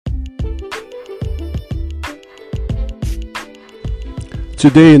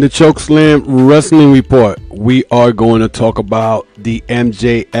Today in the Chokeslam Wrestling Report, we are going to talk about the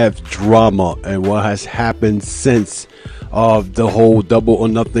MJF drama and what has happened since of the whole Double or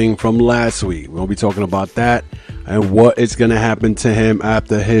Nothing from last week. We're going to be talking about that and what is going to happen to him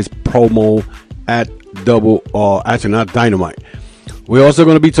after his promo at Double, or actually not Dynamite. We're also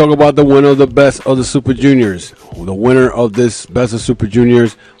going to be talking about the winner of the Best of the Super Juniors. The winner of this Best of Super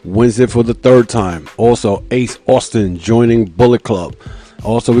Juniors wins it for the third time. Also, Ace Austin joining Bullet Club.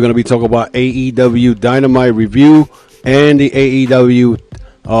 Also, we're going to be talking about AEW Dynamite review and the AEW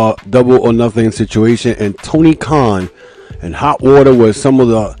Double or Nothing situation, and Tony Khan and hot water with some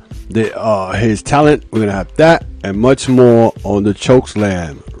of his talent. We're going to have that and much more on the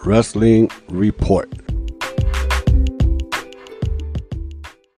Chokeslam Wrestling Report.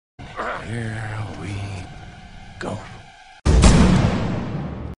 Here we go.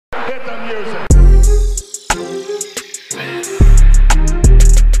 Hit the music.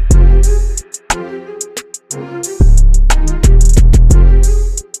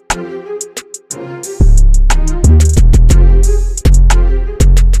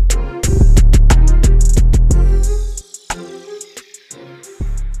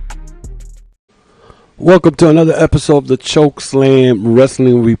 Welcome to another episode of the Chokeslam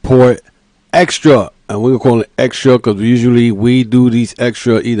Wrestling Report Extra. And we're calling it extra because usually we do these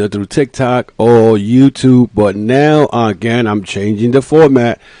extra either through TikTok or YouTube. But now, again, I'm changing the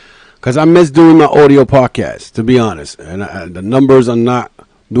format because I miss doing my audio podcast, to be honest. And the numbers are not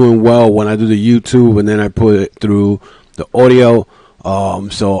doing well when I do the YouTube and then I put it through the audio.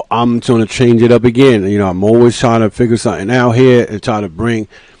 So I'm going to change it up again. You know, I'm always trying to figure something out here and try to bring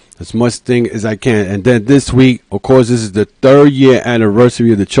as much thing as I can. And then this week, of course, this is the 3rd year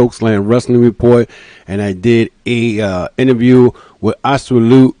anniversary of the Chokeslam Wrestling Report, and I did a interview with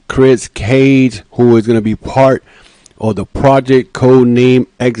Absolute Chris Cage, who is going to be part of the project codename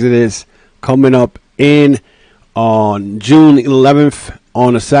Exodus, coming up on June 11th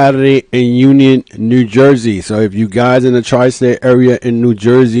on a Saturday in Union, New Jersey. So if you guys in the tri-state area in New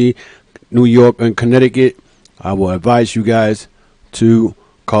Jersey, New York, and Connecticut, I will advise you guys to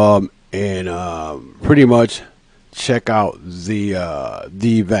come and pretty much check out the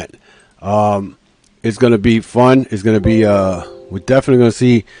event. It's gonna be fun. It's gonna be we're definitely gonna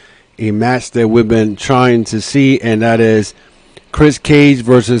see a match that we've been trying to see, and that is Chris Cage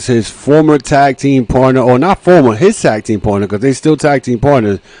versus his former tag team partner, or not former, his tag team partner, because they still tag team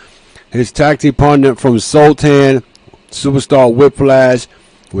partners. His tag team partner from Sultan, Superstar Whiplash,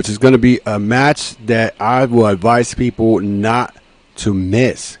 which is gonna be a match that I will advise people not to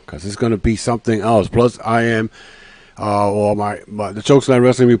miss, because it's going to be something else. Plus, I am the Chokeslam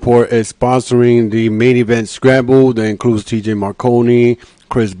Wrestling Report is sponsoring the main event scramble that includes TJ Marconi,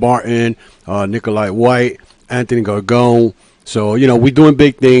 Chris Barton, Nikolai White, Anthony Gargone. So, you know, we're doing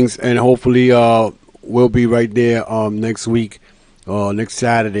big things, and hopefully we'll be right there next week, next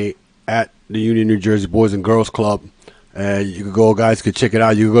Saturday at the Union, New Jersey Boys and Girls Club. And you can go, guys, could check it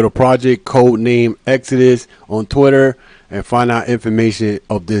out. You can go to Project Codename Exodus on Twitter and find out information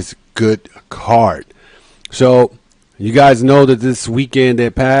of this good card. So you guys know that this weekend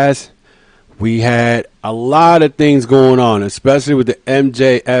that passed, we had a lot of things going on, especially with the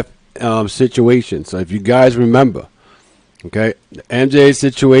MJF situation. So if you guys remember, okay, the MJ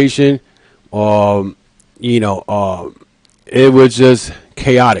situation, it was just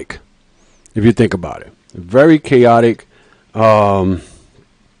chaotic, if you think about it. Very chaotic. First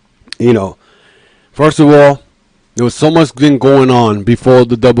of all, there was so much thing going on before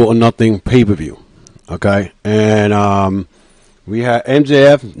the Double or Nothing pay-per-view, okay? And we had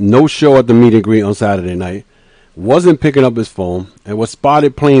MJF, no show at the meet and greet on Saturday night, wasn't picking up his phone, and was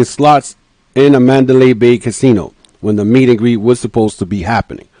spotted playing slots in a Mandalay Bay casino when the meet and greet was supposed to be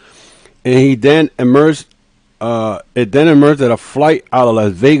happening. And he then emerged, that a flight out of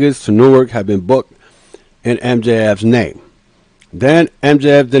Las Vegas to Newark had been booked in MJF's name. Then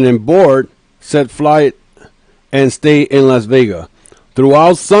MJF didn't board said flight and stayed in Las Vegas.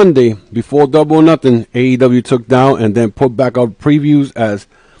 Throughout Sunday, before Double or Nothing, AEW took down and then put back up previews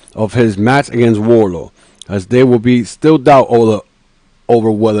of his match against Warlord, as there will be still doubt over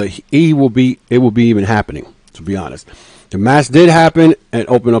whether it will be even happening, to be honest. The match did happen and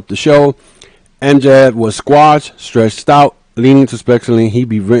opened up the show. MJF was squashed, stretched out, leaning to speculating he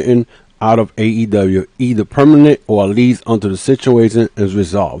be written out of AEW, either permanent or at least until the situation is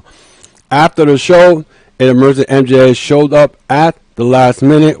resolved. After the show, it emerged that MJF showed up at the last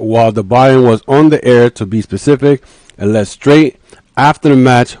minute while the buy-in was on the air, to be specific, and left straight after the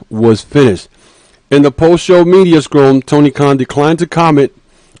match was finished. In the post-show media scrum, Tony Khan declined to comment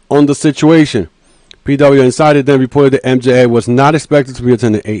on the situation. PW Insider then reported that MJF was not expected to be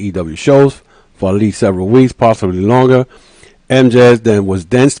attending AEW shows for at least several weeks, possibly longer. MJF then was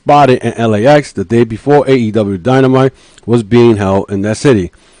spotted in LAX the day before AEW Dynamite was being held in that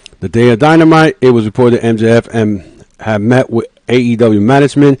city. The day of Dynamite, it was reported MJF had met with AEW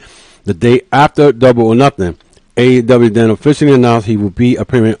management. The day after Double or Nothing, AEW then officially announced he would be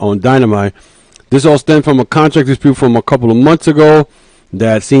appearing on Dynamite. This all stemmed from a contract dispute from a couple of months ago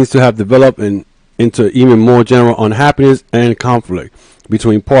that seems to have developed into even more general unhappiness and conflict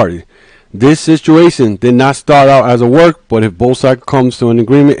between parties. This situation did not start out as a work, but if both sides comes to an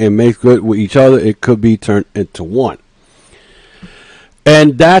agreement and makes good with each other, it could be turned into one.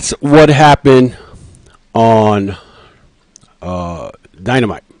 And that's what happened on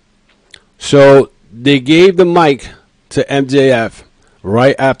Dynamite. So they gave the mic to MJF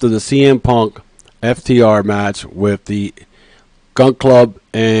right after the CM Punk FTR match with the Gun Club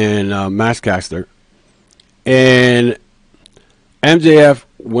and Matchcaster. And MJF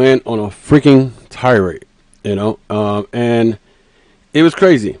went on a freaking tirade, and it was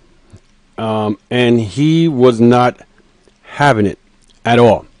crazy. And he was not having it at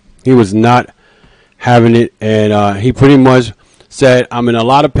all. He was not having it, and he pretty much said, I'm in a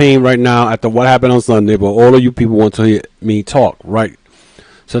lot of pain right now after what happened on Sunday, but all of you people want to hear me talk, right?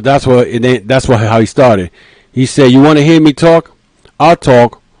 So that's how he started. He said, you want to hear me talk? I'll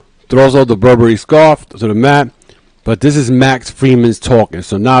talk. Throws out the Burberry scarf to the mat. But this is Max Freeman's talking.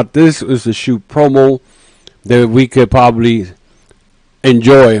 So now this is a shoot promo that we could probably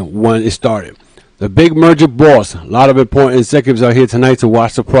enjoy when it started. The big merger boss. A lot of important executives are here tonight to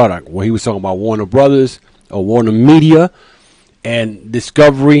watch the product. Where he was talking about Warner Brothers or Warner Media and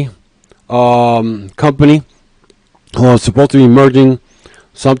Discovery Company, who are supposed to be merging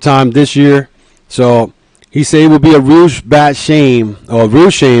sometime this year. So he said it would be a real shame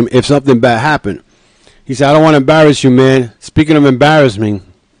if something bad happened. He said, I don't want to embarrass you, man. Speaking of embarrassment,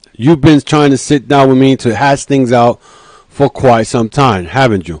 you've been trying to sit down with me to hash things out for quite some time,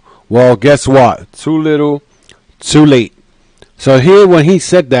 haven't you? Well, guess what? Too little, too late. So here, when he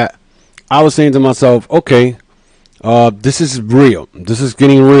said that, I was saying to myself, okay, this is real. This is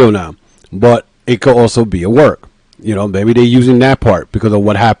getting real now. But it could also be a work. Maybe they're using that part because of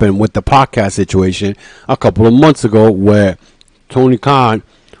what happened with the podcast situation a couple of months ago where Tony Khan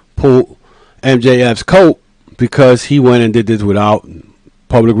pulled MJF's coat because he went and did this without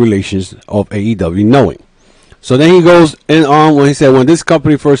public relations of AEW knowing. So then he goes in on when he said, when this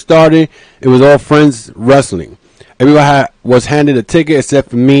company first started, it was all friends wrestling. Everyone was handed a ticket except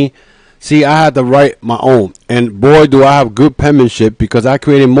for me. See, I had to write my own. And boy, do I have good penmanship because I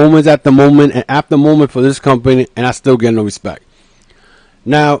created moments at the moment and after moment for this company, and I still get no respect.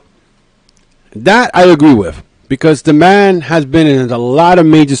 Now, that I agree with because the man has been in a lot of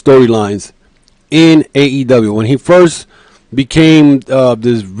major storylines in AEW. When he first became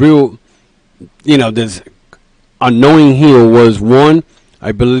this real, this annoying heel was one.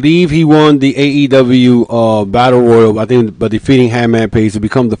 I believe he won the AEW Battle Royal, I think, by defeating Hangman Page to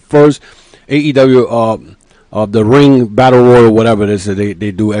become the first AEW of the Ring Battle Royal, whatever it is that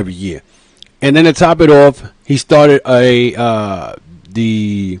they do every year. And then to top it off, he started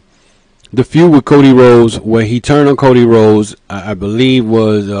the feud with Cody Rhodes, where he turned on Cody Rhodes, I believe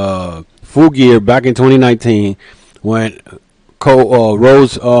was Full Gear back in 2019 when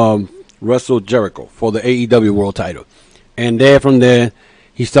Rhodes wrestled Jericho for the AEW World Title. And from there,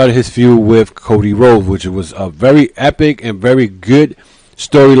 he started his feud with Cody Rhodes, which was a very epic and very good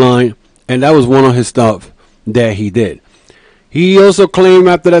storyline. And that was one of his stuff that he did. He also claimed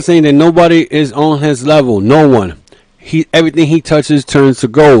after that saying that nobody is on his level. No one. Everything he touches turns to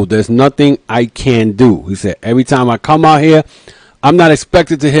gold. There's nothing I can do. He said, every time I come out here, I'm not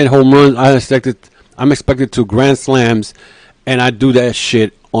expected to hit home runs. I'm expected to grand slams. And I do that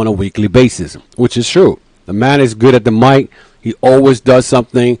shit on a weekly basis, which is true. The man is good at the mic. He always does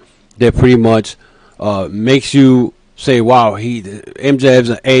something that pretty much makes you say, wow, MJF's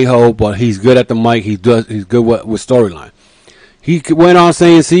an a-hole, but he's good at the mic. He's good with storyline. He went on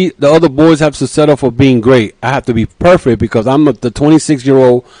saying, see, the other boys have to settle for being great. I have to be perfect because I'm the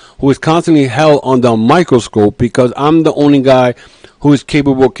 26-year-old who is constantly held under a microscope because I'm the only guy who is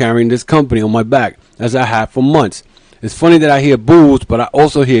capable of carrying this company on my back, as I have for months. It's funny that I hear boos, but I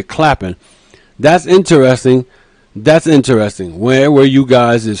also hear clapping. That's interesting. Where were you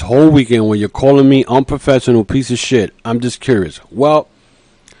guys this whole weekend when you're calling me unprofessional piece of shit? I'm just curious. Well,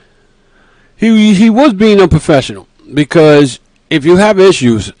 he was being unprofessional because if you have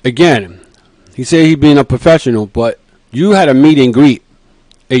issues, again, he said he's being unprofessional, but you had a meet and greet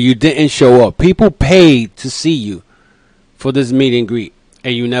and you didn't show up. People paid to see you for this meet and greet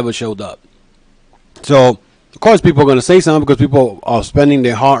and you never showed up. So, of course, people are going to say something because people are spending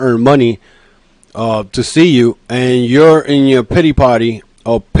their hard-earned money to see you, and you're in your pity party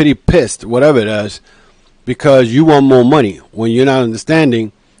or pity pissed, whatever it is, because you want more money. When you're not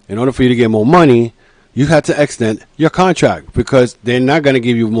understanding, in order for you to get more money, you have to extend your contract because they're not going to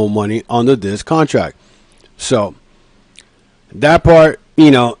give you more money under this contract. So, that part,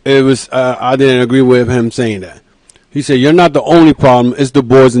 it was, I didn't agree with him saying that. He said, you're not the only problem. It's the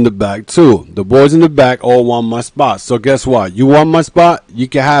boys in the back, too. The boys in the back all want my spot. So guess what? You want my spot? You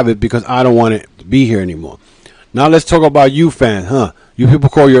can have it because I don't want it to be here anymore. Now let's talk about you fans, huh? You people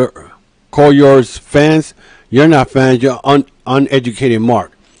call yours fans. You're not fans. You're uneducated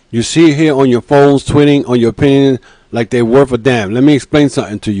mark. You see it here on your phones, tweeting on your opinion like they're worth a damn. Let me explain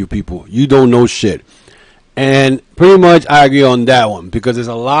something to you people. You don't know shit. And pretty much I agree on that one because there's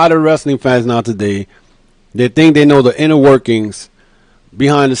a lot of wrestling fans now today. They think they know the inner workings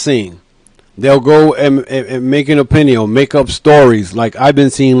behind the scene. They'll go and make an opinion or make up stories like I've been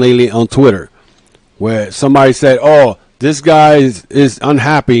seeing lately on Twitter where somebody said, oh, this guy is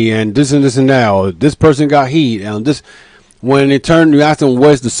unhappy and this and that, or this person got heat. And this, when they turn, you ask them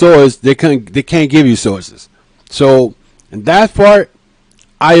where's the source, they can't give you sources. So in that part,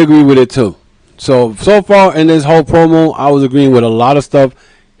 I agree with it too. So far in this whole promo, I was agreeing with a lot of stuff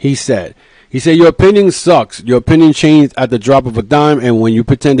he said. He said, your opinion sucks. Your opinion changed at the drop of a dime, and when you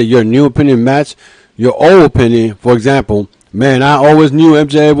pretend that your new opinion match your old opinion, for example, man, I always knew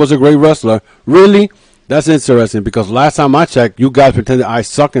MJF was a great wrestler. Really? That's interesting, because last time I checked, you guys pretended I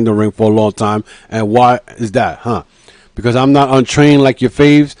suck in the ring for a long time, and why is that, huh? Because I'm not untrained like your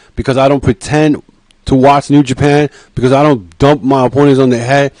faves, because I don't pretend to watch New Japan, because I don't dump my opponents on their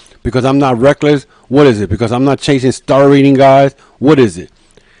head, because I'm not reckless. What is it? Because I'm not chasing star rating guys? What is it?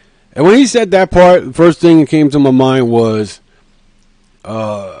 And when he said that part, the first thing that came to my mind was,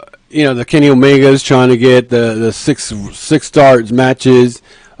 the Kenny Omegas trying to get the six star matches.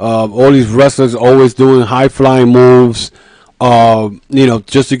 All these wrestlers always doing high flying moves,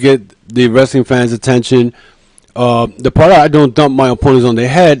 just to get the wrestling fans' attention. The part I don't dump my opponents on their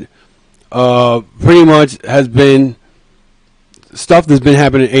head, pretty much has been stuff that's been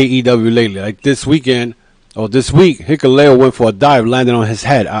happening in AEW lately. Like this weekend. Oh, this week, Hikuleo went for a dive, landed on his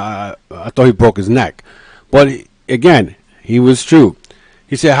head. I thought he broke his neck. But, again, he was true.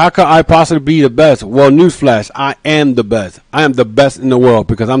 He said, how could I possibly be the best? Well, newsflash, I am the best. I am the best in the world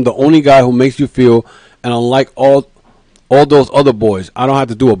because I'm the only guy who makes you feel, and unlike all those other boys, I don't have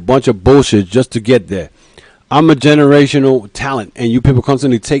to do a bunch of bullshit just to get there. I'm a generational talent, and you people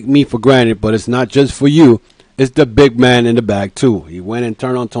constantly take me for granted, but it's not just for you. It's the big man in the back, too. He went and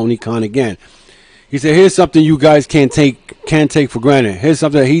turned on Tony Khan again. He said, here's something you guys can't take for granted. Here's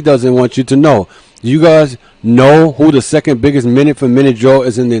something that he doesn't want you to know. Do you guys know who the second biggest minute-for-minute draw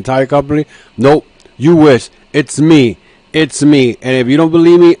is in the entire company? Nope. You wish. It's me. It's me. And if you don't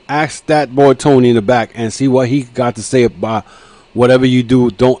believe me, ask that boy Tony in the back and see what he got to say about whatever you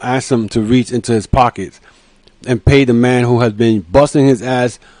do. Don't ask him to reach into his pockets and pay the man who has been busting his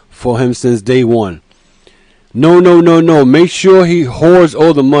ass for him since day one. No. Make sure he hoards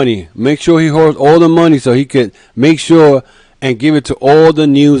all the money. Make sure he hoards all the money so he can make sure and give it to all the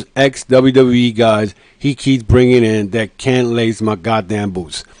news ex-WWE guys he keeps bringing in that can't lace my goddamn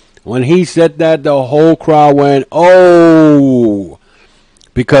boots. When he said that, the whole crowd went, oh.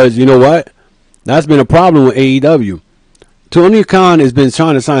 Because you know what? That's been a problem with AEW. Tony Khan has been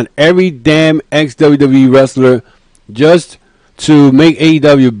trying to sign every damn ex-WWE wrestler just to make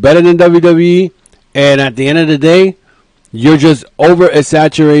AEW better than WWE. And at the end of the day, you're just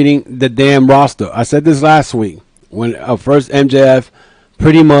over-saturating the damn roster. I said this last week when first MJF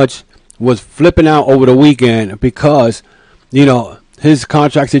pretty much was flipping out over the weekend because, his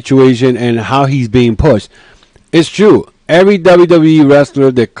contract situation and how he's being pushed. It's true. Every WWE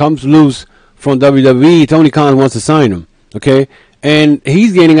wrestler that comes loose from WWE, Tony Khan wants to sign him. Okay? And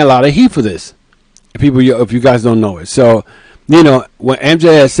he's getting a lot of heat for this. If you guys don't know it. So, when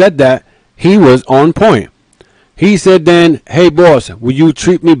MJF said that, he was on point. He said then, hey, boss, would you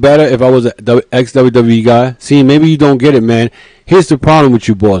treat me better if I was an ex-WWE guy? See, maybe you don't get it, man. Here's the problem with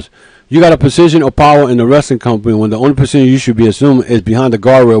you, boss. You got a position of power in the wrestling company when the only position you should be assuming is behind the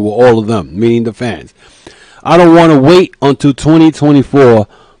guardrail with all of them, meaning the fans. I don't want to wait until 2024,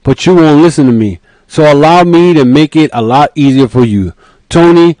 but you won't listen to me. So allow me to make it a lot easier for you.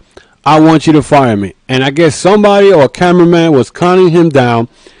 Tony, I want you to fire me. And I guess somebody or a cameraman was counting him down,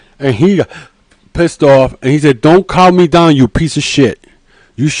 and he got pissed off, and he said, don't call me down, you piece of shit.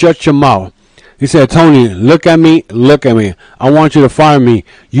 You shut your mouth. He said, Tony, look at me. I want you to fire me.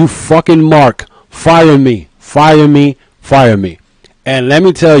 You fucking mark. Fire me. And let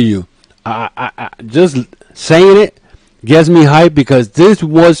me tell you, I just saying it gets me hyped because this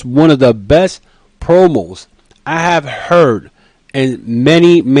was one of the best promos I have heard in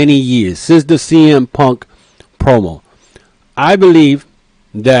many, many years since the CM Punk promo. I believe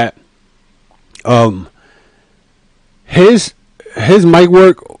that his mic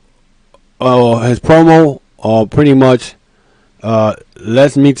work, his promo, pretty much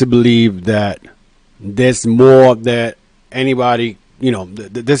lets me to believe that there's more that anybody,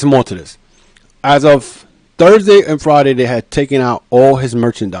 there's more to this. As of Thursday and Friday, they had taken out all his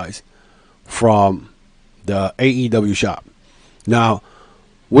merchandise from the AEW shop. Now,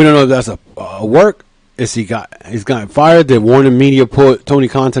 we don't know if that's a work. He's gotten fired. They warned the media, put Tony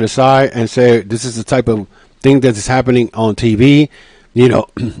Khan to the side and say this is the type of thing that is happening on TV.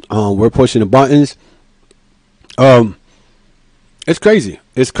 We're pushing the buttons. It's crazy.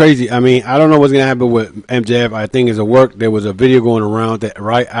 It's crazy. I mean, I don't know what's going to happen with MJF. I think it's a work. There was a video going around that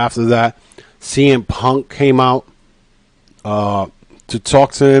right after that, CM Punk came out to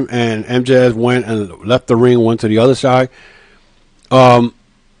talk to him, and MJF went and left the ring, went to the other side.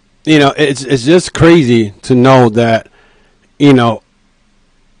 It's just crazy to know that,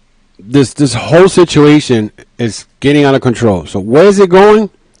 this whole situation is getting out of control. So where is it going?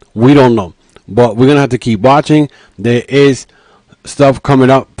 We don't know. But we're going to have to keep watching. There is stuff coming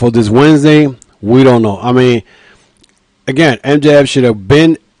up for this Wednesday. We don't know. I mean, again, MJF should have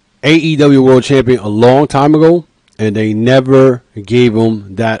been AEW World Champion a long time ago, and they never gave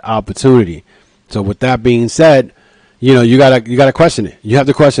him that opportunity. So with that being said, you gotta question it. You have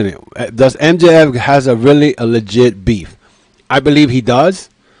to question it. Does MJF has a legit beef? I believe he does.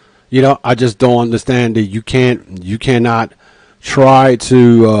 I just don't understand that you cannot try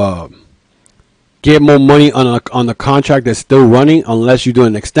to get more money on the contract that's still running unless you do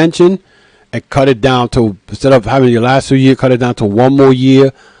an extension and cut it down to, instead of having your last 2 years, cut it down to 1 more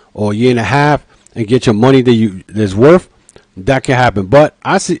year or a year and a half and get your money that's worth. That can happen. But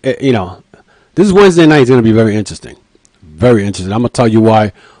I see, this Wednesday night is going to be very interesting. Very interesting. I'm going to tell you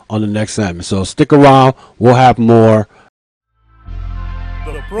why on the next segment. So stick around. We'll have more.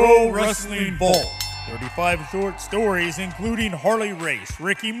 The Pro Wrestling Vault. 35 short stories including Harley Race,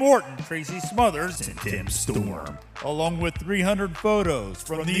 Ricky Morton, Tracy Smothers, and Tim Storm. Along with 300 photos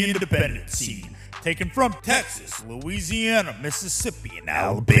from the independent scene. Taken from Texas, Louisiana, Mississippi, and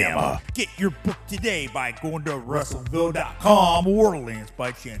Alabama. Get your book today by going to WrestleVille.com or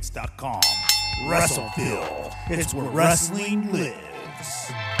LanceByChance.com. WrestleVille. It's where wrestling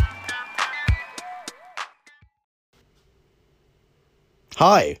lives.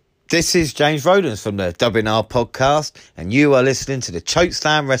 Hi, this is James Rodens from the WNR podcast, and you are listening to the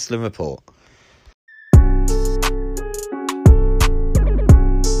Chokeslam Wrestling Report.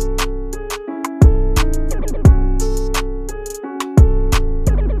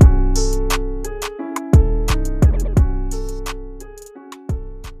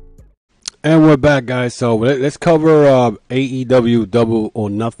 And we're back, guys. So let's cover AEW Double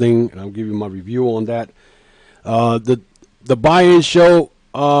or Nothing, and I'll give you my review on that. The buy-in show,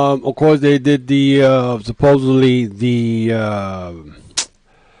 of course, they did the supposedly the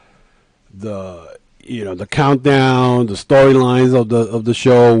countdown, the storylines of the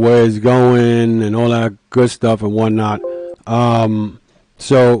show, where it's going, and all that good stuff and whatnot.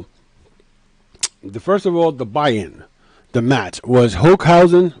 So first of all, the buy-in. The match was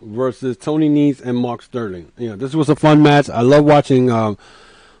Hookhausen versus Tony Nese and Mark Sterling. This was a fun match. I love watching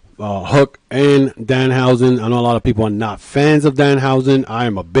Hook and Danhausen. I know a lot of people are not fans of Danhausen. I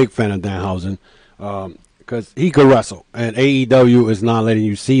am a big fan of Danhausen because he could wrestle, and AEW is not letting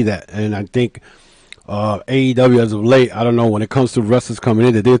you see that. And I think AEW as of late, I don't know, when it comes to wrestlers coming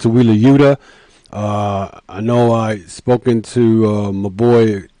in, they did to Wheeler Yuta. I know I've spoken to my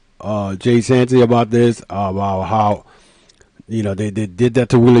boy Jay Santee about this, about how they did that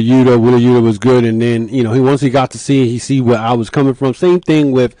to Wheeler Yuta. Wheeler Yuta was good, and then once he got to see where I was coming from. Same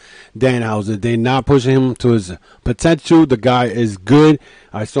thing with Danhausen. They're not pushing him to his potential. The guy is good.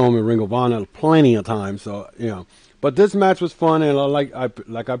 I saw him in Ring of Honor plenty of times. So but this match was fun, and I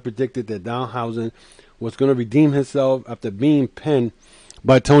predicted that Danhausen was going to redeem himself after being pinned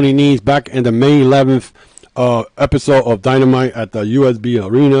by Tony Nese back in the May 11th episode of Dynamite at the USB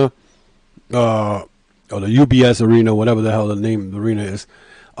Arena. Or the UBS Arena, whatever the hell the name of the arena is.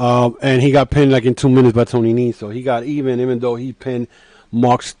 And he got pinned in 2 minutes by Tony Nese. So he got even though he pinned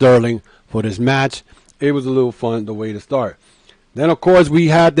Mark Sterling for this match. It was a little fun the way to start. Then, of course, we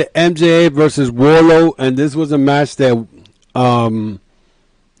had the MJF versus Warlow. And this was a match that,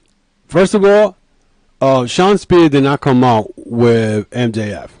 first of all, Sean Spears did not come out with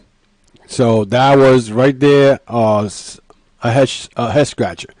MJF. So that was right there a head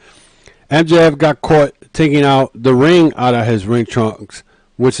scratcher. MJF got caught taking out the ring out of his ring trunks,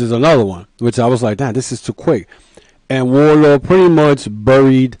 which is another one, which I was like, damn, this is too quick. And Warlord pretty much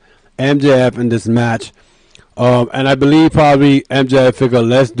buried MJF in this match. And I believe probably MJF figured,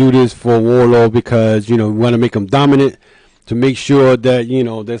 let's do this for Warlord because, we want to make him dominant to make sure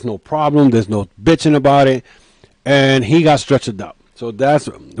that, there's no problem, there's no bitching about it. And he got stretched out. So that's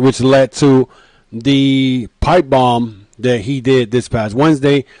which led to the pipe bomb that he did this past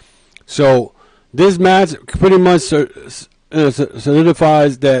Wednesday. So this match pretty much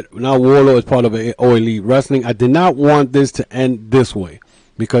solidifies that now Warlord is part of All Elite Wrestling. I did not want this to end this way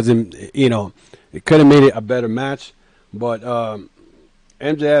because it could have made it a better match, but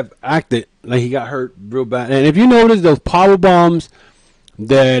MJF acted like he got hurt real bad. And if you notice those power bombs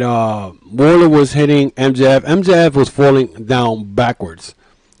that Warlord was hitting MJF was falling down backwards.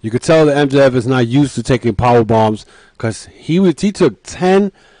 You could tell that MJF is not used to taking power bombs because he took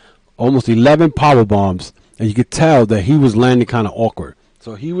 10, almost 11 power bombs, and you could tell that he was landing kind of awkward.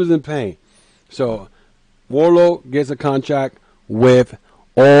 So he was in pain. So Warlord gets a contract with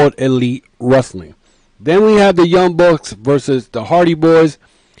All Elite Wrestling. Then we have the Young Bucks versus the Hardy Boys.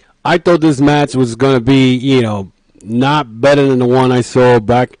 I thought this match was going to be, not better than the one I saw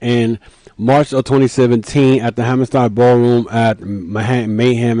back in March of 2017 at the Hammerstein Ballroom at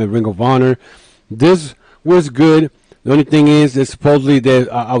Mayhem and Ring of Honor. This was good. The only thing is that supposedly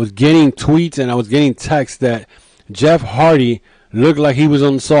that I was getting tweets and I was getting texts that Jeff Hardy looked like he was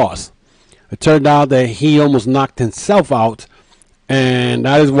on sauce. It turned out that he almost knocked himself out, and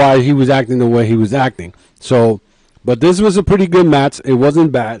that is why he was acting the way he was acting. So, but this was a pretty good match. It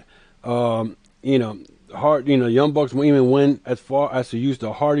wasn't bad. Young Bucks won't even win as far as to use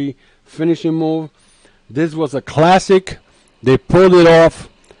the Hardy finishing move. This was a classic. They pulled it off,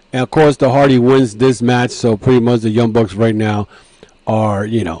 and of course the Hardy wins this match. So pretty much the Young Bucks right now are,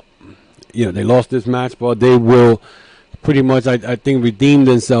 they lost this match, but they will pretty much, I think, redeem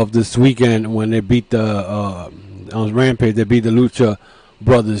themselves this weekend when they beat the on Rampage. They beat the Lucha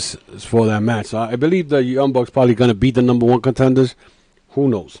Brothers for that match. So I believe the Young Bucks probably going to beat the number one contenders. Who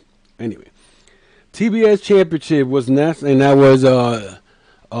knows? Anyway, TBS Championship was next, and that was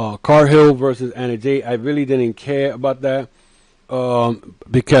Carhill versus Anna Jay. I really didn't care about that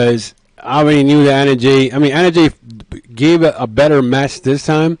because I already knew that Anna Jay gave a better match this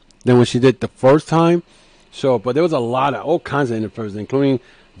time than when she did the first time. So, but there was all kinds of interference, including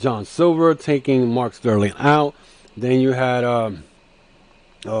John Silver taking Mark Sterling out. Then you had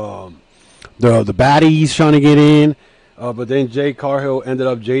the baddies trying to get in. But then Jay Carhill ended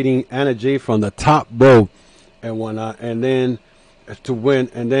up jading Anna Jay from the top rope and whatnot, and then to win.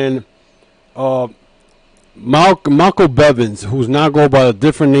 And then Malcolm Bevins, who's now going by a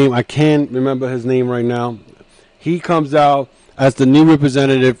different name, I can't remember his name right now. He comes out as the new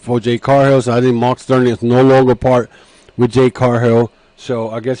representative for Jay Carhill. So I think Mark Sterling is no longer part with Jay Carhill.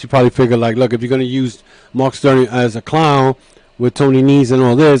 So I guess you probably figured, like, look, if you're going to use Mark Sterling as a clown with Tony Nese and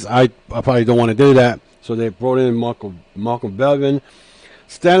all this, I probably don't want to do that. So they brought in Malcolm Belvin.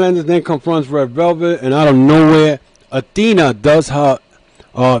 Stanlander then confronts Red Velvet, and out of nowhere, Athena does her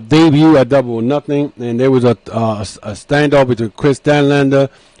debut at Double or Nothing, and there was a standoff between Chris Stanlander,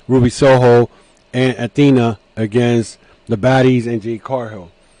 Ruby Soho, and Athena against the baddies and Jay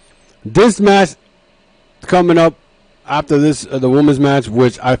Carhill. This match coming up after this, the women's match,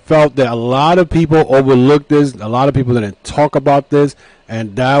 which I felt that a lot of people overlooked this, a lot of people didn't talk about this,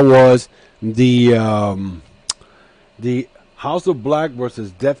 and that was the House of Black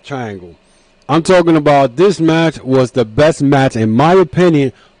versus Death Triangle. I'm talking about this match was the best match, in my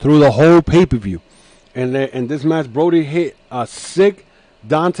opinion, through the whole pay-per-view. And in this match, Brody hit a sick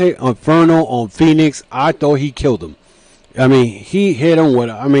Dante Inferno on Phoenix. I thought he killed him. He hit him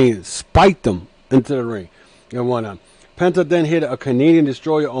with, spiked him into the ring and whatnot. Penta then hit a Canadian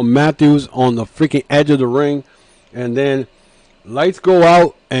Destroyer on Matthews on the freaking edge of the ring. And then lights go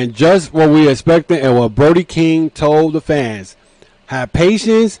out, and just what we expected and what Brody King told the fans, have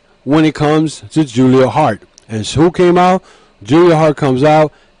patience when it comes to Julia Hart. And who came out? Julia Hart comes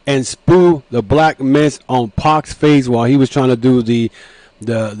out and spewed the black mist on Pac's face while he was trying to do the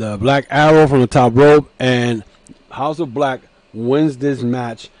black arrow from the top rope, and House of Black wins this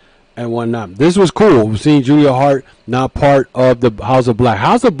match and whatnot. This was cool. We've seen Julia Hart now part of the House of Black.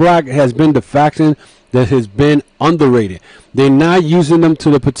 House of Black has been the faction that has been underrated. They're not using them to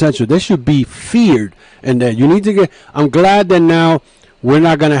the potential. They should be feared, and that you need to get. I'm glad that now we're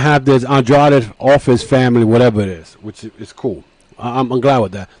not going to have this Andrade office family, whatever it is, which is cool. I'm glad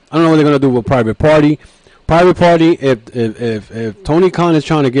with that. I don't know what they're going to do with Private Party. Private Party, if Tony Khan is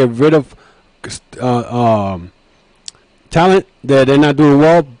trying to get rid of talent that they're not doing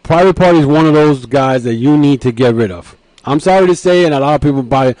well. Private Party is one of those guys that you need to get rid of. I'm sorry to say, and a lot of people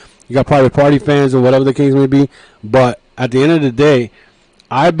you got Private Party fans or whatever the case may be, but at the end of the day,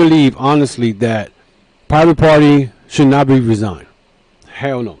 I believe honestly that Private Party should not be resigned.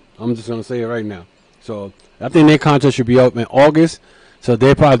 Hell no. I'm just gonna say it right now. So I think their contract should be up in August. So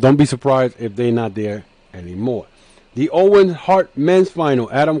they probably don't be surprised if they're not there anymore. The Owen Hart men's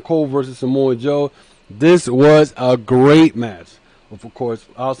final, Adam Cole versus Samoa Joe. This was a great match. Of course,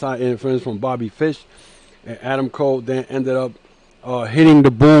 outside interference from Bobby Fish. And Adam Cole then ended up hitting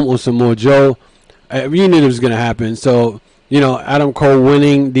the boom on Samoa Joe. We knew it was going to happen. So, Adam Cole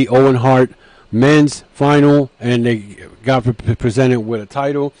winning the Owen Hart men's final, and they got presented with a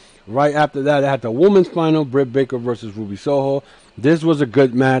title. Right after that, they had the women's final, Britt Baker versus Ruby Soho. This was a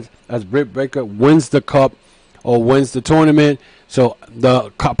good match as Britt Baker wins the cup or wins the tournament. So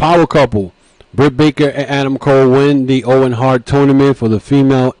the power couple, Britt Baker and Adam Cole, win the Owen Hart tournament for the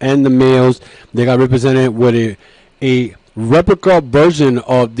female and the males. They got represented with a replica version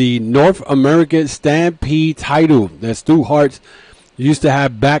of the North American Stampede title that Stu Hart used to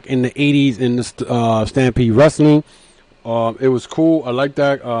have back in the 80s in the Stampede Wrestling. It was cool. I like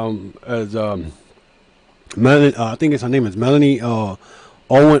that. As Melanie, I think her name is Melanie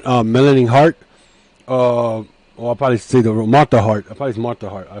Melanie Hart. Or I'll probably say Martha Hart. It's Martha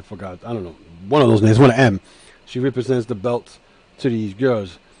Hart. I forgot. I don't know. One of those names. One of M. She represents the belts to these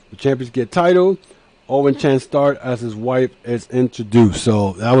girls. The champions get title. Owen Chan start as his wife is introduced.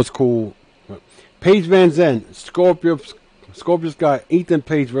 So that was cool. Paige Van Zandt, Scorpio Sky, Ethan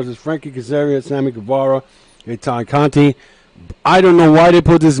Page versus Frankie Kazarian, Sammy Guevara, and Ty Conti. I don't know why they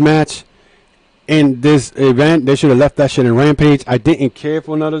put this match in this event. They should have left that shit in Rampage. I didn't care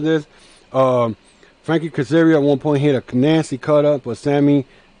for none of this. Frankie Kazarian at one point hit a nasty cut up, but Sammy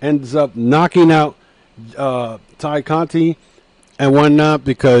ends up knocking out Ty Conti and whatnot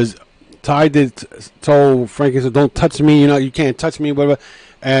because Ty told Frankie, so don't touch me, you can't touch me, whatever.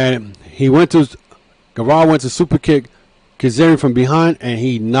 And Guevara went to super kick Kazarian from behind, and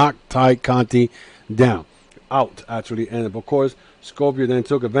he knocked Ty Conti down. Out, actually. And of course, Scorpio then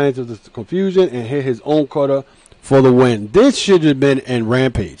took advantage of the confusion and hit his own cutter for the win. This should have been in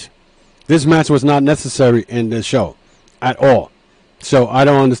Rampage. This match was not necessary in this show at all. So I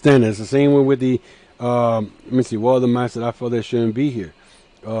don't understand it. It's the same way with the let me see, what other match that I felt that shouldn't be here.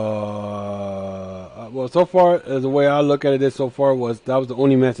 Well, so far as the way I look at it so far that was the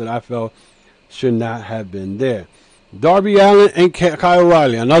only match that I felt should not have been there. Darby Allin and Kyle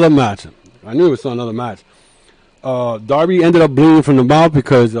O'Reilly, another match. I knew it was another match. Darby ended up bleeding from the mouth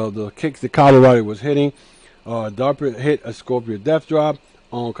because of the kicks that Kyle O'Reilly was hitting. Darby hit a Scorpio Death Drop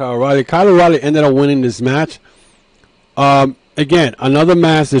on Kyle O'Reilly. Kyle O'Reilly ended up winning this match. Again, another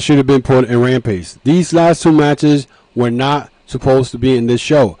match that should have been put in Rampage. These last two matches were not supposed to be in this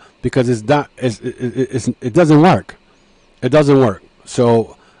show because it doesn't work. It doesn't work.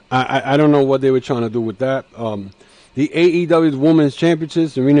 So I don't know what they were trying to do with that. The AEW Women's Championship,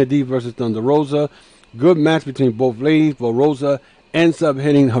 Serena Deeb versus Thunder Rosa. Good match between both ladies, but Rosa ends up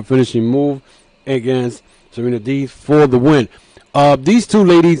hitting her finishing move against Serena Deeb for the win. These two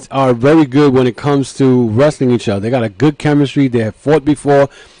ladies are very good when it comes to wrestling each other. They got a good chemistry. They have fought before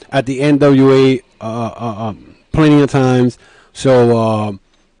at the NWA plenty of times. So,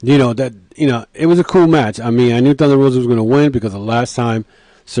 it was a cool match. I mean, I knew Thunder Rosa was going to win because the last time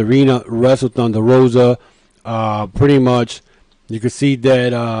Serena wrestled Thunder Rosa, pretty much you could see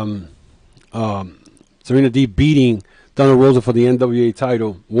that Serena Deeb beating Thunder Rosa for the NWA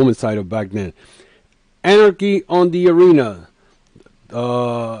title, women's title back then. Anarchy on the Arena.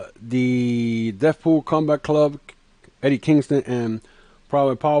 The Deathpool Combat Club, Eddie Kingston and Proud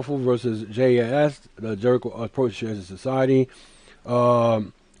and Powerful versus JAS, the Jericho Appreciation Society.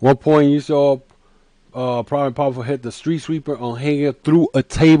 One point you saw Proud and Powerful hit the Street Sweeper on Hager through a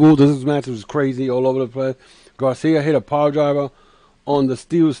table. This match was crazy all over the place. Garcia hit a power driver on the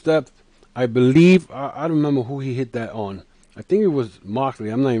steel steps. I believe, I don't remember who he hit that on. I think it was Moxley.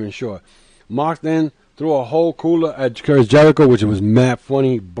 I'm not even sure. Mox then threw a whole cooler at Chris Jericho, which was mad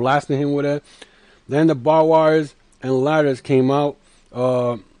funny, blasting him with it. Then the bar wires and ladders came out.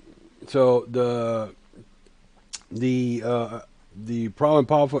 So the Proud and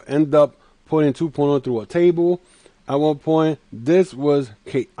Powerful end up putting 2.0 through a table. At one point, this was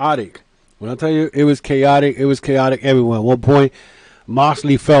chaotic. When I tell you it was chaotic everywhere. At one point,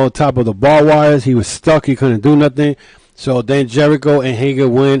 Moxley fell on top of the bar wires. He was stuck. He couldn't do nothing. So then Jericho and Hager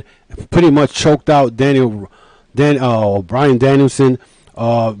win. Pretty much choked out Brian Danielson.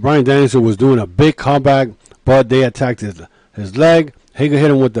 Brian Danielson was doing a big comeback, but they attacked his leg. Hager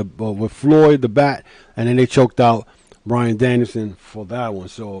hit him with Floyd, the bat, and then they choked out Bryan Danielson for that one.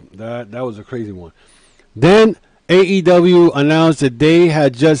 So that was a crazy one. Then AEW announced that they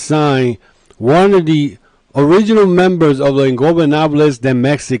had just signed one of the original members of the Ingobernables de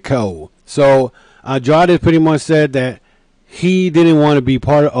Mexico. So Andrade pretty much said that he didn't want to be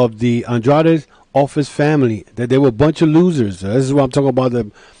part of the Andrade's office family, that they were a bunch of losers. So this is what I'm talking about.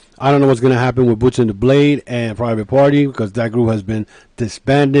 I don't know what's going to happen with Butcher and the Blade and Private Party, because that group has been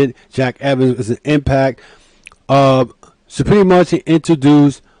disbanded. Jack Evans is an Impact. So pretty much he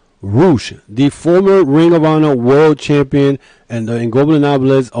introduced Rush, the former Ring of Honor World Champion, and the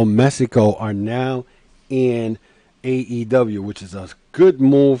Ingobernables of Mexico are now in AEW, which is a good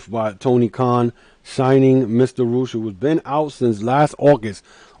move by Tony Khan, signing Mr. Rush, who has been out since last August,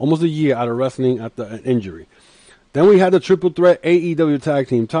 almost a year out of wrestling after an injury. Then we had the triple threat AEW tag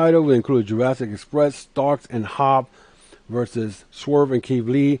team title, which included Jurassic Express, Starks, and Hobb versus Swerve and Keith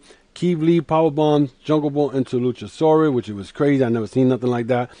Lee. Keith Lee powerbombed Jungle Boy into Luchasaurus, which was crazy. I never seen nothing like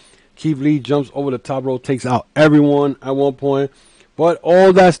that. Keith Lee jumps over the top rope, takes out everyone at one point. But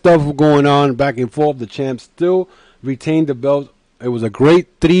all that stuff was going on back and forth. The champ still retained the belt. It was a great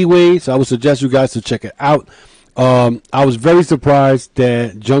three-way, so I would suggest you guys to check it out. I was very surprised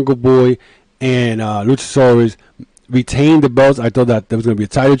that Jungle Boy and Luchasaurus retained the belts. I thought that there was going to be a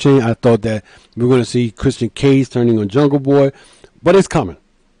title change. I thought that we were going to see Christian Cage turning on Jungle Boy. But it's coming.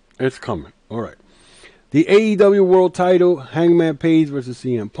 It's coming. All right. The AEW World Title, Hangman Page versus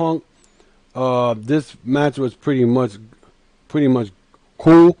CM Punk. This match was pretty much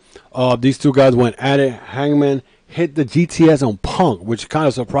cool. These two guys went at it. Hangman hit the GTS on Punk, which kind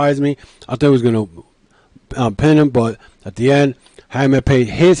of surprised me. I thought he was going to pin him, but at the end, Hangman Page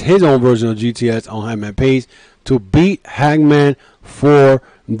his own version of GTS on Hangman Page to beat Hangman for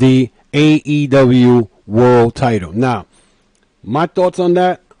the AEW World Title. Now, my thoughts on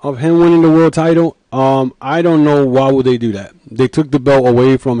that, of him winning the world title, I don't know why would they do that. They took the belt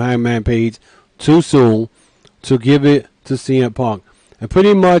away from Hangman Page too soon to give it to CM Punk. And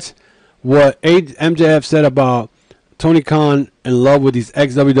pretty much what MJF said about Tony Khan in love with these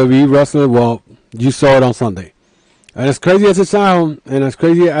ex-WWE wrestlers, well, you saw it on Sunday. And as crazy as it sounds, and as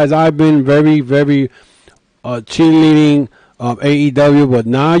crazy as I've been very, very cheerleading AEW, but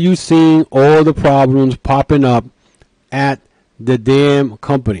now you're seeing all the problems popping up at the damn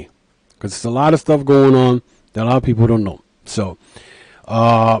company. Because there's a lot of stuff going on that a lot of people don't know. So,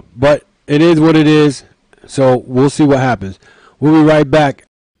 but it is what it is. So we'll see what happens. We'll be right back.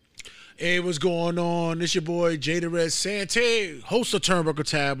 Hey, what's going on? It's your boy Jada Red Sante, host of Turnbuckle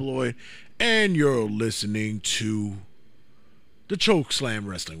Tabloid, and you're listening to the Chokeslam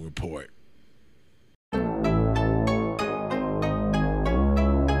Wrestling Report.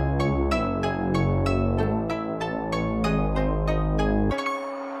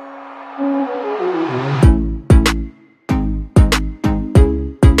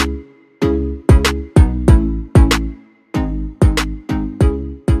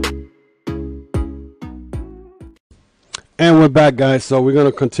 And we're back, guys. So we're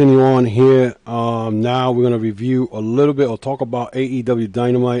going to continue on here. Now we're going to review a little bit or talk about AEW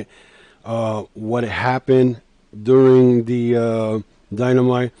Dynamite, what happened during the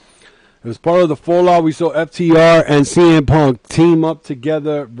Dynamite. It was part of the fallout. We saw FTR and CM Punk team up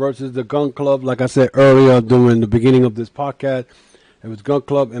together versus the Gun Club. Like I said earlier during the beginning of this podcast, it was Gun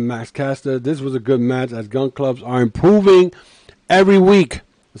Club and Max Caster. This was a good match as Gun Clubs are improving every week,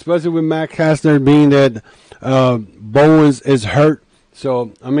 especially with Max Caster being that Bowens is hurt.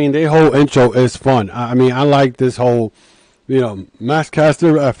 So, I mean, their whole intro is fun. I mean, I like this whole, Max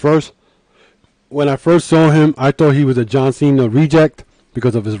Caster at first. When I first saw him, I thought he was a John Cena reject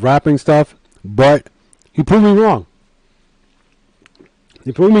because of his rapping stuff. But he proved me wrong.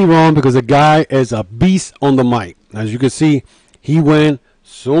 He proved me wrong because the guy is a beast on the mic. As you can see, he went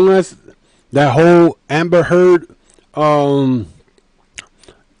soon as that whole Amber Heard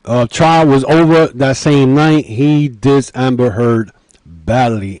trial was over that same night. He dissed Amber Heard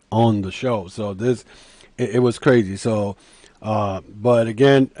badly on the show. So it was crazy. So, but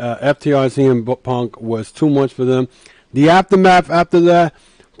again, FTR and CM Punk was too much for them. The aftermath after that,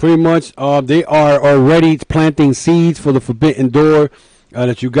 pretty much, they are already planting seeds for the Forbidden Door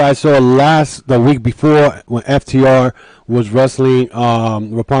that you guys saw the week before when FTR was wrestling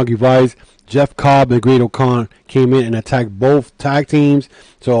Roppongi Vice. Jeff Cobb and Great Khan came in and attacked both tag teams.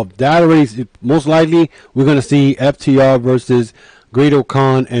 So that already, most likely, we're going to see FTR versus Great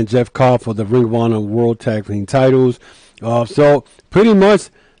Khan and Jeff Cobb for the Ring of Honor World Tag Team titles. So pretty much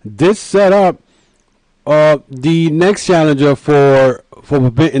this set up the next challenger for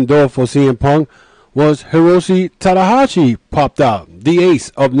Forbidden Door for CM Punk was Hiroshi Tanahashi popped out. The ace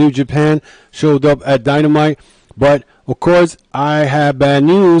of New Japan showed up at Dynamite, but Of course, I have bad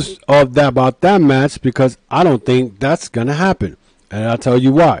news about that match because I don't think that's going to happen. And I'll tell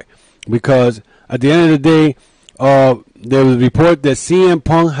you why. Because at the end of the day, there was a report that CM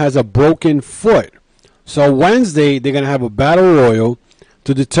Punk has a broken foot. So Wednesday, they're going to have a battle royal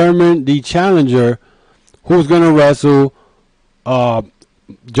to determine the challenger who's going to wrestle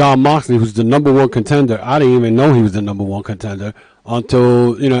John Moxley, who's the number one contender. I didn't even know he was the number one contender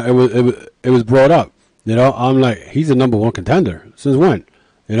until, it was brought up. I'm like, he's the number one contender. Since when?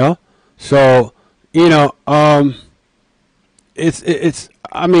 So, it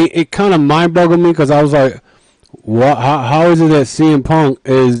kind of mind boggled me because I was like, what? How is it that CM Punk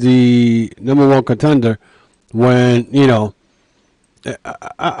is the number one contender when,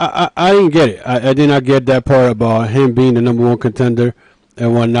 I didn't get it. I did not get that part about him being the number one contender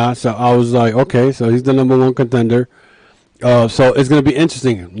and whatnot. So I was like, okay, so he's the number one contender. So it's going to be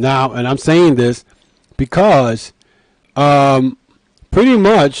interesting now. And I'm saying this because pretty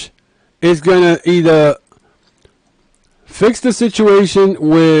much it's going to either fix the situation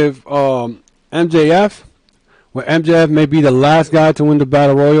with MJF, where MJF may be the last guy to win the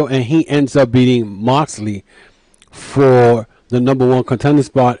Battle Royal, and he ends up beating Moxley for the number one contender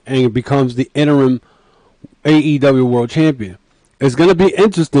spot and becomes the interim AEW World Champion. It's going to be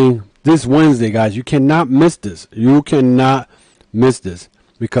interesting this Wednesday, guys. You cannot miss this. You cannot miss this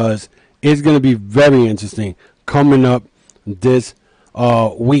because it's going to be very interesting coming up this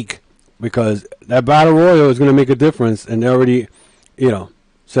week because that Battle Royal is going to make a difference, and they already,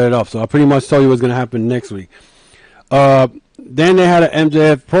 set it up. So I pretty much told you what's going to happen next week. Then they had an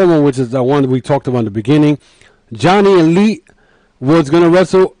MJF promo, which is the one that we talked about in the beginning. Johnny Elite was going to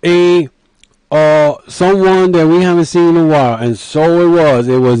wrestle someone that we haven't seen in a while, and so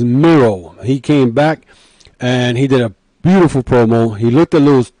it was Miro. He came back and he did a beautiful promo. He looked a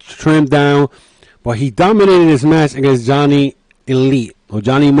little trimmed down, but he dominated his match against Johnny Elite or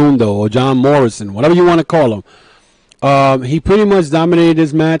Johnny Mundo or John Morrison, whatever you want to call him. He pretty much dominated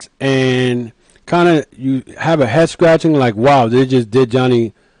his match, and kind of you have a head scratching like, wow, they just did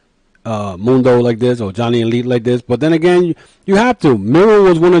Johnny Mundo like this or Johnny Elite like this. But then again, you have to. Miro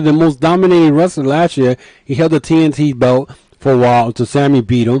was one of the most dominating wrestlers last year. He held the TNT belt for a while until Sammy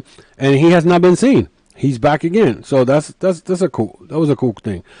beat him, and he has not been seen. He's back again, so that was a cool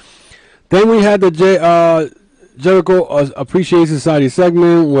thing. Then we had the Jericho Appreciation Society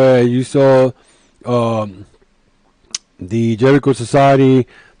segment where you saw the Jericho Society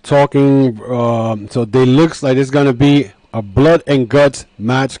talking. So they looks like it's gonna be a blood and guts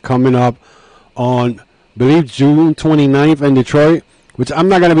match coming up on, I believe, June 29th in Detroit, which I'm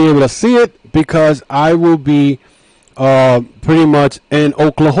not going to be able to see it because I will be pretty much in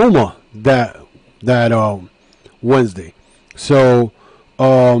Oklahoma that Wednesday. So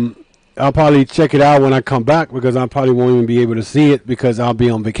I'll probably check it out when I come back because I probably won't even be able to see it because I'll be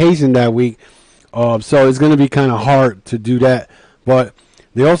on vacation that week. So it's going to be kind of hard to do that. But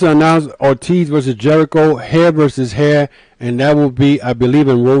they also announced Ortiz versus Jericho, hair versus hair, and that will be, I believe,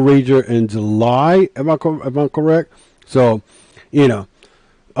 in Road Rager in July, if I'm correct. So,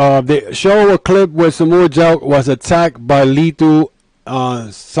 they show a clip where Samoa Joe was attacked by Lethal,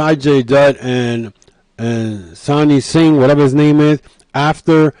 Sanjay Dutt, and Sonny Singh, whatever his name is,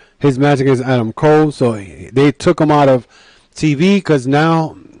 after his match against Adam Cole. So they took him out of TV because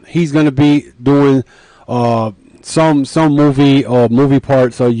now he's going to be doing some movie or movie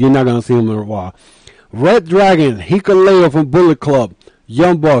part, so you're not gonna see him in a while. Red Dragon, Hikuleo from Bullet Club,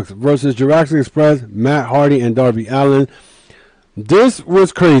 Young Bucks versus Jurassic Express, Matt Hardy and Darby Allin. This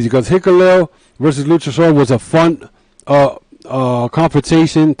was crazy because Hikuleo versus Luchasaurus was a fun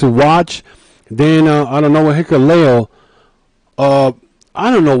confrontation to watch. Then I don't know what Hikuleo, I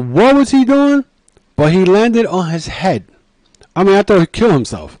don't know what was he doing, but he landed on his head. I mean, I thought he'd kill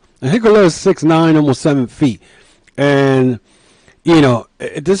himself. And Hikuleo is 6'9", almost 7 feet. And,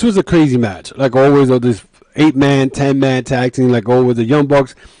 this was a crazy match. Like always, of this 8-man, 10-man tag team, like always. The Young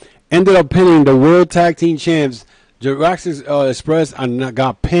Bucks ended up pinning the World Tag Team Champs. Jurassic Express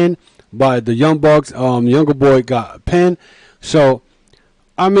got pinned by the Young Bucks. Younger Boy got pinned. So,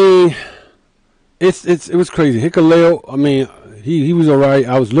 I mean, it was crazy. Hikuleo, I mean, he was all right.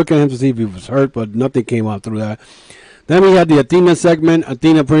 I was looking at him to see if he was hurt, but nothing came out through that. Then we had the Athena segment.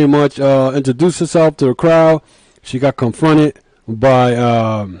 Athena pretty much introduced herself to the crowd. She got confronted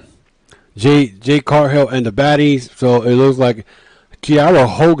by Jay Cargill and the baddies. So it looks like Kiara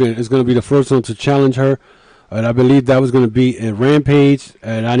Hogan is going to be the first one to challenge her. And I believe that was going to be in Rampage.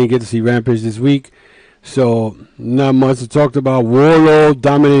 And I didn't get to see Rampage this week. So not much to talk about. Warlord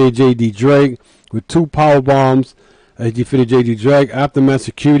dominated J.D. Drake with 2 power bombs. He defeated J.D. Drake. Aftermath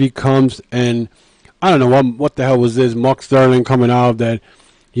Security comes and I don't know what the hell was this. Mark Sterling coming out that,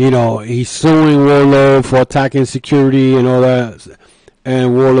 he's suing Wardlow for attacking security and all that,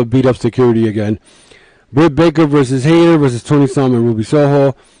 and Wardlow beat up security again. Britt Baker versus Hayter versus Tony Storm and Ruby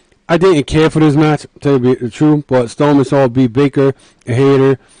Soho. I didn't care for this match, to tell you the truth, but Storm and Soho beat Baker and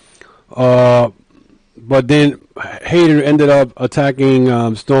Hayter. But then Hayter ended up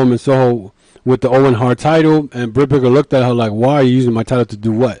attacking Storm and Soho with the Owen Hart title, and Britt Baker looked at her like, why are you using my title to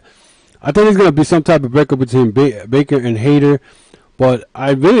do what? I think there's going to be some type of breakup between Baker and Hayter, but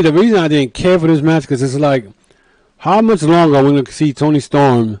the reason I didn't care for this match, because it's like, how much longer are we going to see Tony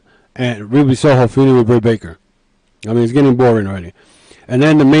Storm and Ruby Soho feuding with Britt Baker? I mean, it's getting boring already. And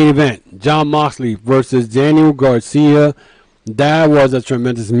then the main event, Jon Moxley versus Daniel Garcia. That was a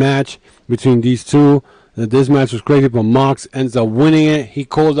tremendous match between these two. This match was crazy, but Mox ends up winning it. He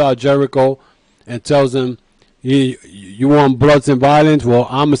calls out Jericho and tells him, you want Bloods and Violence? Well,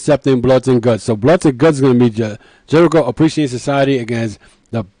 I'm accepting Bloods and Guts. So Bloods and Guts is going to be Jericho Appreciation Society against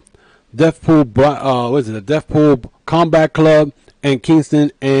the Deathpool, the Deathpool Combat Club and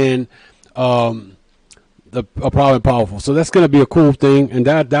Kingston and the Proud and Powerful. So that's going to be a cool thing. And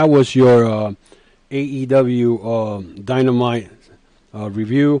that was your AEW Dynamite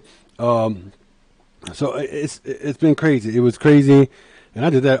review. So it's been crazy. It was crazy, and I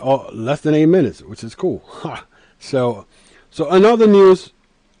did that less than 8 minutes, which is cool. So another news,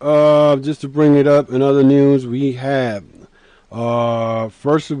 just to bring it up, another news we have.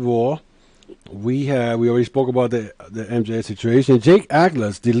 First of all, we already spoke about the MJF situation. Jake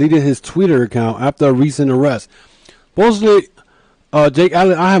Atlas deleted his Twitter account after a recent arrest. Supposedly, Jake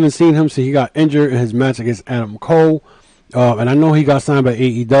Atlas, I haven't seen him since he got injured in his match against Adam Cole. And I know he got signed by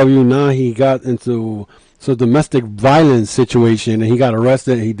AEW. Now he got into some domestic violence situation, and he got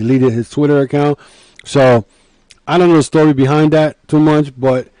arrested. He deleted his Twitter account. So I don't know the story behind that too much,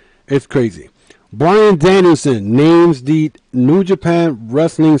 but it's crazy. Bryan Danielson names the New Japan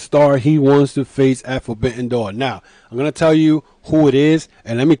Wrestling star he wants to face at Forbidden Door. Now, I'm going to tell you who it is,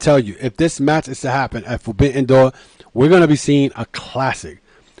 and let me tell you, if this match is to happen at Forbidden Door, we're going to be seeing a classic.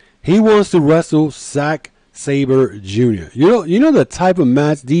 He wants to wrestle Zack Sabre Jr. You know the type of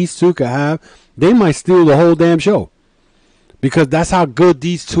match these two could have? They might steal the whole damn show. Because that's how good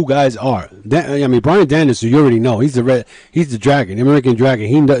these two guys are. Bryan Danielson, you already know. He's the dragon, the American dragon.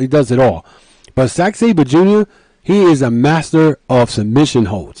 He does it all. But Zack Sabre Jr., he is a master of submission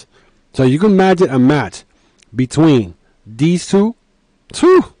holds. So you can imagine a match between these two. It's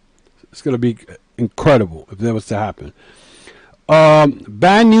going to be incredible if that was to happen.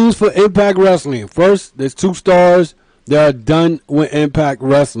 Bad news for Impact Wrestling. First, there's 2 stars that are done with Impact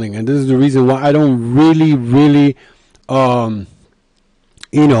Wrestling. And this is the reason why I don't really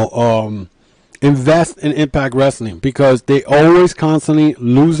invest in Impact Wrestling, because they always constantly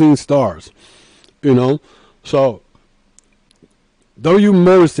losing stars. So W.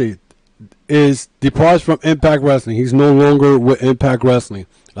 Morrissey departs from Impact Wrestling. He's no longer with Impact Wrestling.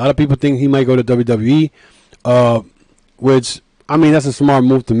 A lot of people think he might go to WWE, which, that's a smart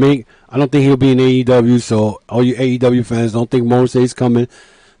move to make. I don't think he'll be in AEW, so all you AEW fans, don't think Morrissey is coming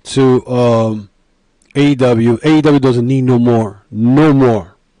to AEW. AEW doesn't need no more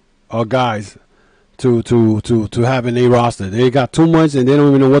guys to have in a roster. They got too much, and they don't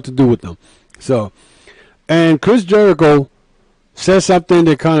even know what to do with them. So, and Chris Jericho said something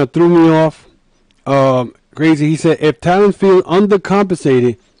that kind of threw me off. Crazy. He said, if talent feel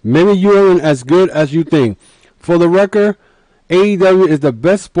undercompensated, maybe you aren't as good as you think. For the record, AEW is the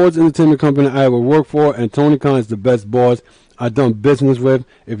best sports entertainment company I ever worked for, and Tony Khan is the best boss I've done business with.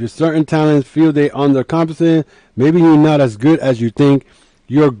 If your certain talents feel they undercompensated, maybe you're not as good as you think.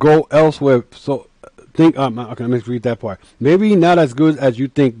 You'll go elsewhere. So think. Okay, let me read that part. Maybe you're not as good as you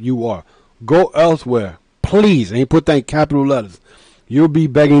think you are. Go elsewhere, please. And he put that in capital letters. You'll be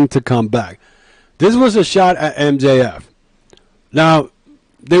begging to come back. This was a shot at MJF. Now,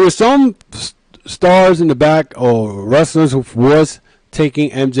 there were some stars in the back, or wrestlers who was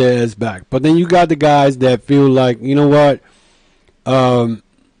taking MJF's back. But then you got the guys that feel like, you know what,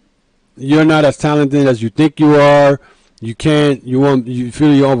 you're not as talented as you think you are. You feel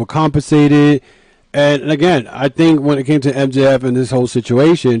you're overcompensated. And again, I think when it came to MJF and this whole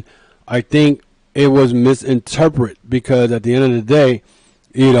situation, I think it was misinterpreted, because at the end of the day,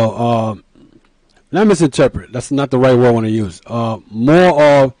 not misinterpret, that's not the right word I want to use. More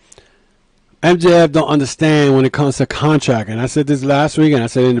of MJF don't understand when it comes to contract. And I said this last week, and I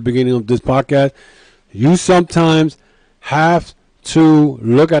said in the beginning of this podcast, you sometimes have to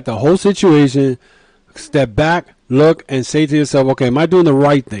look at the whole situation, step back, look, and say to yourself, okay, am I doing the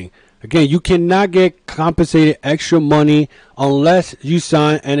right thing? Again, you cannot get compensated extra money unless you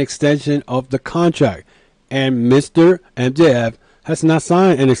sign an extension of the contract. And Mr. MJF has not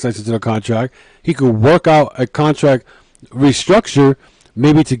signed an extension to the contract. He could work out a contract restructure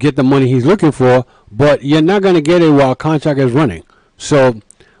maybe to get the money he's looking for, but you're not going to get it while contract is running. So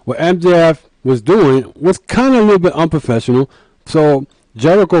what MJF was doing was kind of a little bit unprofessional. So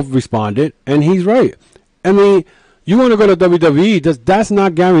Jericho responded, and he's right. I mean, you want to go to WWE, that's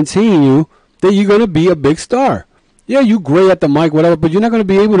not guaranteeing you that you're going to be a big star. Yeah, you great at the mic, whatever, but you're not going to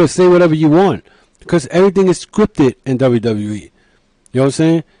be able to say whatever you want because everything is scripted in WWE. You know what I'm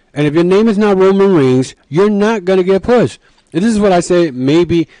saying? And if your name is not Roman Reigns, you're not going to get pushed. And this is what I say,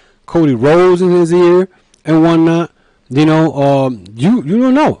 maybe Cody Rhodes in his ear and whatnot. You know, you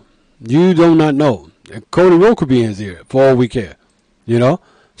don't know. You do not know. Cody Rhodes could be in his ear for all we care. You know?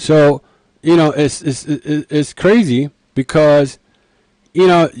 So, you know, it's crazy because, you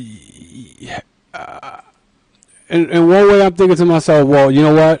know, in one way I'm thinking to myself, well, you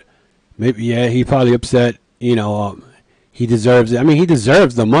know what? Maybe, yeah, he probably upset, you know, he deserves it. I mean, he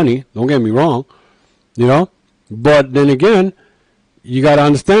deserves the money. Don't get me wrong, you know. But then again, you got to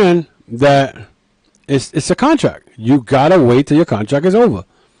understand that it's a contract. You got to wait till your contract is over.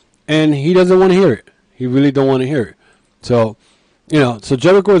 And he doesn't want to hear it. He really don't want to hear it. So, you know, so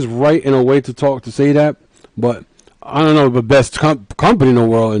Jericho is right in a way to say that. But I don't know the best company in the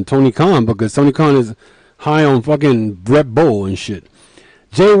world and Tony Khan, because Tony Khan is high on fucking Red Bull and shit.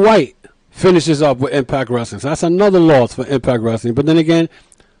 Jay White finishes up with Impact Wrestling. So that's another loss for Impact Wrestling. But then again,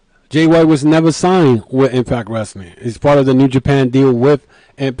 Jay White was never signed with Impact Wrestling. He's part of the New Japan deal with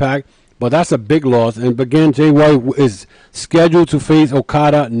Impact. But that's a big loss. And again, Jay White is scheduled to face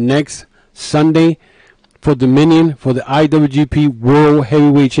Okada next Sunday for Dominion for the IWGP World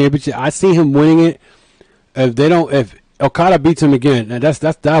Heavyweight Championship. I see him winning it. If Okada beats him again, and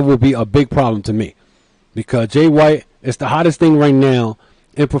that will be a big problem to me. Because Jay White is the hottest thing right now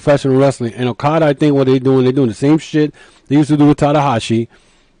in professional wrestling. And Okada, I think what they're doing the same shit they used to do with Tanahashi.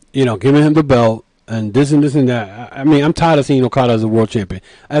 You know, giving him the belt and this and that. I mean, I'm tired of seeing Okada as a world champion.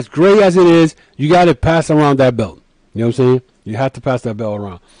 As great as it is, you got to pass around that belt. You know what I'm saying? You have to pass that belt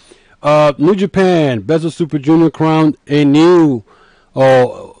around. New Japan, Best of Super Junior crowned a new,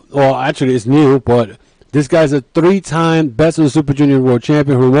 actually it's new, but this guy's a 3-time Best of the Super Junior World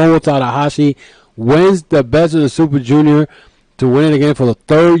Champion. Hiromu Tanahashi wins the Best of the Super Junior to win it again for the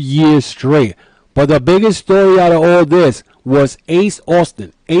 3rd year straight. But the biggest story out of all this was Ace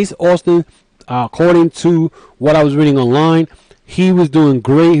Austin. Ace Austin, according to what I was reading online, he was doing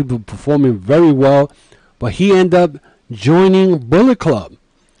great. He was performing very well. But he ended up joining Bullet Club.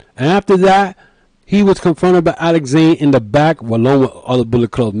 And after that, he was confronted by Alex Zane in the back along with other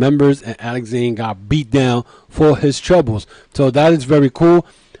Bullet Club members. And Alex Zane got beat down for his troubles. So that is very cool.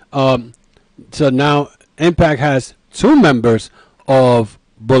 So now Impact has 2 members of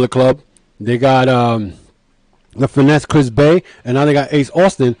Bullet Club. They got the Finesse Chris Bay, and now they got Ace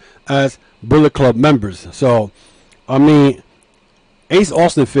Austin as Bullet Club members. So, I mean, Ace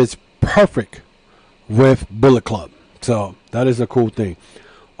Austin fits perfect with Bullet Club. So, that is a cool thing.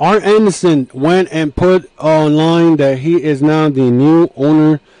 Arn Anderson went and put online that he is now the new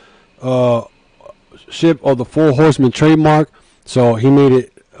ownership of the Four Horsemen trademark. So, he made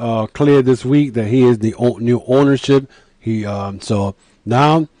it clear this week that he is the new ownership. So,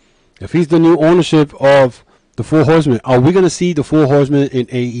 now, if he's the new ownership of the Four Horsemen, are we going to see the Four Horsemen in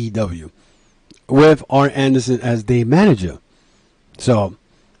AEW with Arn Anderson as their manager? So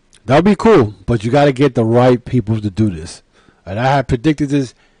that would be cool, but you got to get the right people to do this. And I had predicted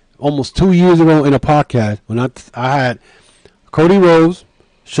this almost 2 years ago in a podcast when I had Cody Rhodes,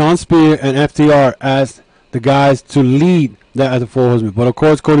 Sean Spears, and FTR as the guys to lead that as the Four Horsemen. But of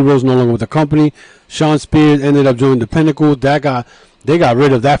course, Cody Rhodes no longer with the company. Sean Spears ended up joining the Pinnacle. They got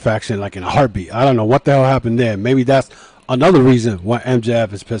rid of that faction like in a heartbeat. I don't know what the hell happened there. Maybe that's another reason why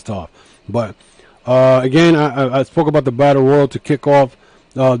MJF is pissed off. But again, I spoke about the Battle Royal to kick off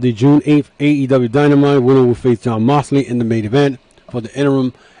the June 8th AEW Dynamite. Winner will face Jon Moxley in the main event for the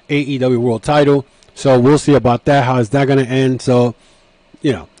interim AEW World title. So we'll see about that. How is that going to end? So,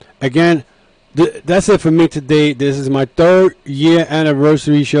 you know, again, that's it for me today. This is my 3rd year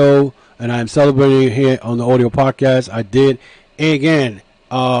anniversary show, and I'm celebrating it here on the audio podcast. I did, again,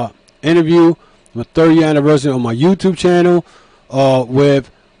 interview my 3rd year anniversary on my YouTube channel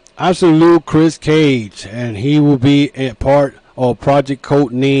with Absolute Chris Cage, and he will be a part of Project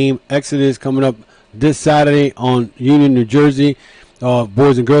Code Name Exodus coming up this Saturday on Union, New Jersey,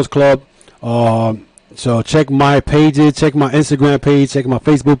 Boys and Girls Club. So check my pages, check my Instagram page, check my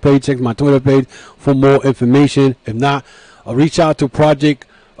Facebook page, check my Twitter page for more information. If not, reach out to Project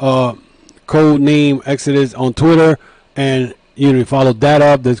code name Exodus on Twitter, and follow that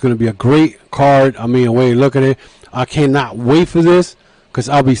up. There's going to be a great card. I mean, the way you look at it, I cannot wait for this because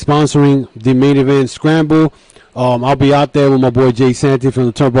I'll be sponsoring the main event scramble. I'll be out there with my boy Jay Santee from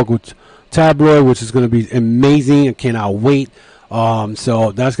the Turnbuckle Tabloid, which is going to be amazing. I cannot wait.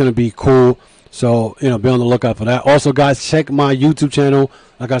 So that's going to be cool. So, be on the lookout for that. Also, guys, check my YouTube channel.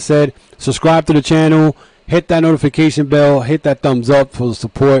 Like I said, subscribe to the channel. Hit that notification bell. Hit that thumbs up for the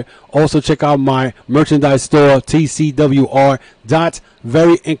support. Also, check out my merchandise store,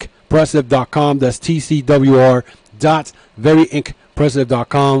 tcwr.veryinkpressive.com. That's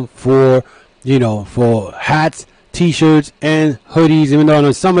tcwr.veryinkpressive.com for hats, t-shirts, and hoodies, even though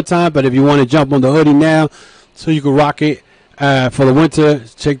it's summertime. But if you want to jump on the hoodie now so you can rock it for the winter,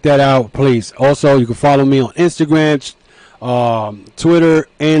 check that out, please. Also, you can follow me on Instagram, Twitter,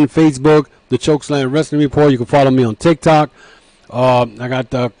 and Facebook, the Chokeslam Wrestling Report. You can follow me on TikTok. I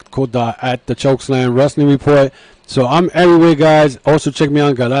got the code at the Chokeslam Wrestling Report. So I'm everywhere, guys. Also, check me out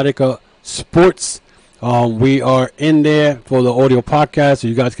on Galactica Sports. We are in there for the audio podcast, so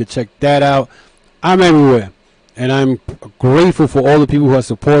you guys can check that out. I'm everywhere, and I'm grateful for all the people who are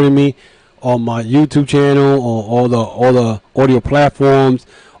supporting me on my YouTube channel, on all the audio platforms,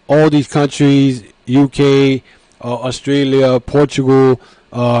 all these countries, UK, Australia, Portugal,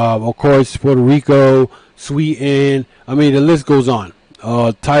 of course, Puerto Rico, Sweden. I mean, the list goes on.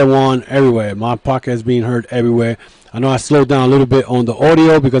 Taiwan, everywhere. My podcast is being heard everywhere. I know I slowed down a little bit on the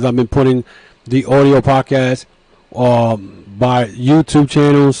audio because I've been putting the audio podcast by YouTube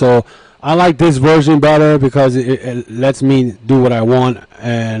channel. So I like this version better because it lets me do what I want,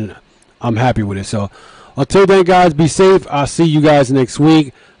 and I'm happy with it. So until then, guys, be safe. I'll see you guys next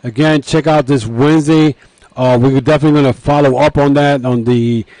week. Again, check out this Wednesday. We're definitely going to follow up on that, on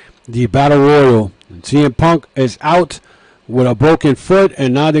the Battle Royal. CM Punk is out with a broken foot,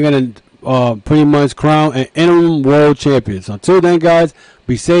 and now they're going to pretty much crown an interim world champion. So until then, guys,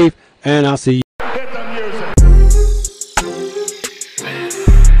 be safe, and I'll see you.